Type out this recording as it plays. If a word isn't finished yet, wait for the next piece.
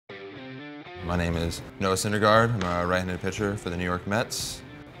My name is Noah Syndergaard. I'm a right-handed pitcher for the New York Mets,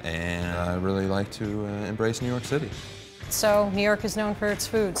 and I really like to embrace New York City. So New York is known for its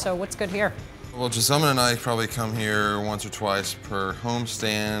food, so what's good here? Well, Giselle and I probably come here once or twice per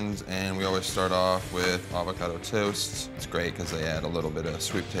homestand, and we always start off with avocado toast. It's great because they add a little bit of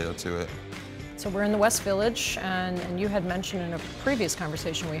sweet potato to it. So we're in the West Village, and you had mentioned in a previous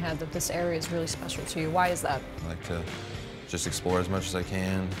conversation we had that this area is really special to you. Why is that? I like to just explore as much as I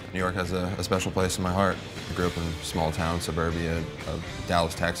can. New York has a special place in my heart. I grew up in a small town, suburbia of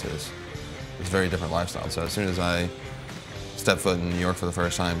Dallas, Texas. It's a very different lifestyle. So as soon as I stepped foot in New York for the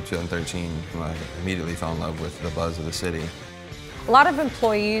first time in 2013, I immediately fell in love with the buzz of the city. A lot of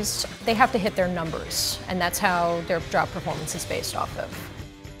employees, they have to hit their numbers, and that's how their job performance is based off of.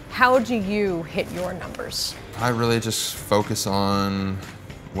 How do you hit your numbers? I really just focus on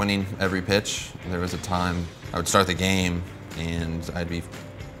winning every pitch. There was a time I would start the game and I'd be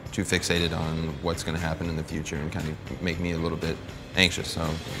too fixated on what's going to happen in the future and kind of make me a little bit anxious. So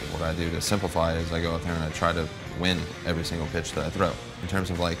what I do to simplify is I go out there and I try to win every single pitch that I throw. In terms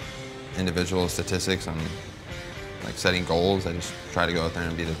of like individual statistics on like setting goals, I just try to go out there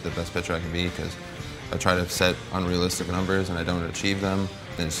and be the best pitcher I can be, because I try to set unrealistic numbers and I don't achieve them,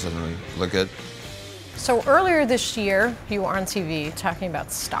 then it just doesn't really look good. So earlier this year, you were on TV talking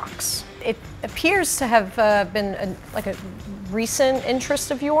about stocks. It appears to have been a recent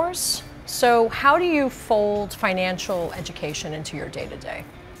interest of yours. So how do you fold financial education into your day-to-day?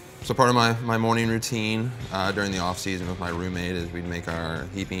 So part of my morning routine during the off season with my roommate is we'd make our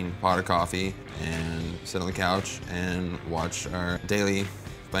heaping pot of coffee and sit on the couch and watch our daily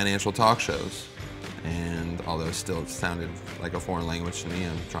financial talk shows. And although it still sounded like a foreign language to me,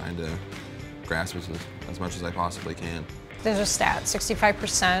 I'm trying to grasp it as much as I possibly can. There's a stat,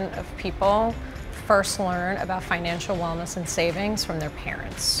 65% of people first learn about financial wellness and savings from their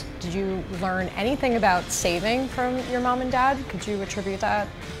parents. Did you learn anything about saving from your mom and dad? Could you attribute that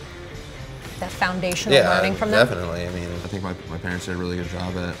foundational learning from them? Definitely. I mean, I think my parents did a really good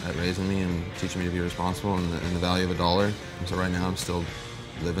job at raising me and teaching me to be responsible and the value of a dollar. And so right now I'm still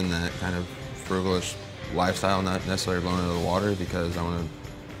living that kind of frugalish lifestyle, not necessarily blowing it out of the water, because I want to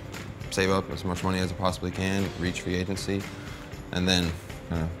save up as much money as I possibly can, reach free agency, and then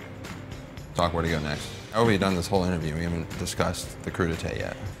talk where to go next. How have we done this whole interview? We haven't discussed the crudité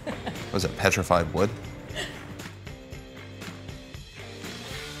yet. Was it petrified wood?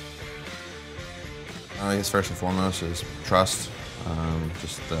 I guess first and foremost is trust,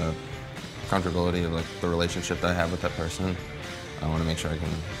 just the comfortability of like the relationship that I have with that person. I want to make sure I can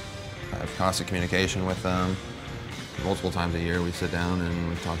have constant communication with them. Multiple times a year we sit down and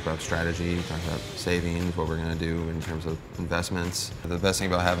we talk about strategy, talk about savings, what we're going to do in terms of investments. The best thing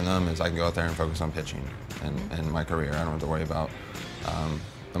about having them is I can go out there and focus on pitching and my career. I don't have to worry about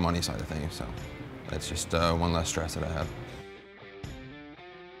the money side of things, so it's just one less stress that I have.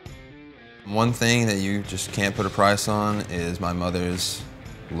 One thing that you just can't put a price on is my mother's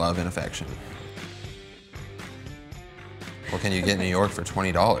love and affection. What can you get in New York for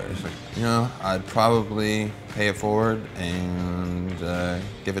 $20? You know, I'd probably pay it forward and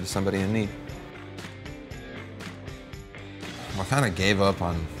give it to somebody in need. I kind of gave up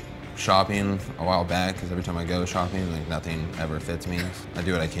on shopping a while back, because every time I go shopping, like nothing ever fits me. I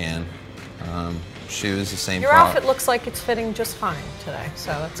do what I can. Shoes, the same. Your outfit looks like it's fitting just fine today,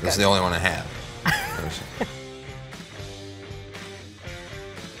 so that's good. This is the only one I have.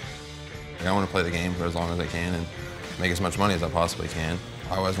 I want to play the game for as long as I can and make as much money as I possibly can.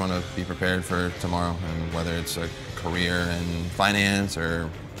 I always want to be prepared for tomorrow, and whether it's a career in finance or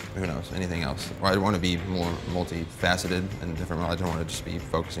who knows, anything else. I want to be more multifaceted and different. I don't want to just be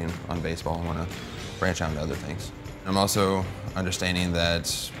focusing on baseball. I want to branch out into other things. I'm also understanding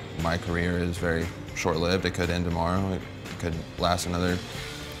that my career is very short-lived. It could end tomorrow. It could last another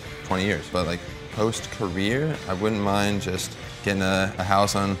 20 years. But like post-career, I wouldn't mind just getting a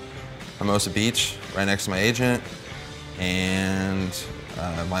house on Hermosa Beach right next to my agent, and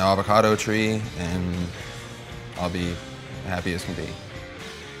my avocado tree, and I'll be happy as can be.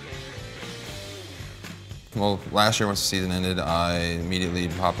 Well, last year once the season ended, I immediately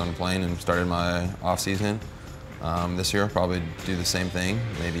hopped on a plane and started my off season. This year I'll probably do the same thing,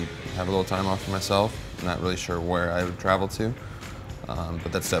 maybe have a little time off for myself. I'm not really sure where I would travel to,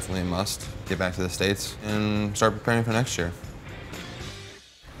 but that's definitely a must. Get back to the States and start preparing for next year.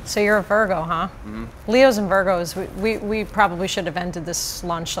 So you're a Virgo, huh? Mm-hmm. Leos and Virgos, we probably should have ended this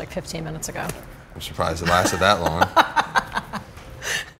lunch like 15 minutes ago. I'm surprised it lasted that long.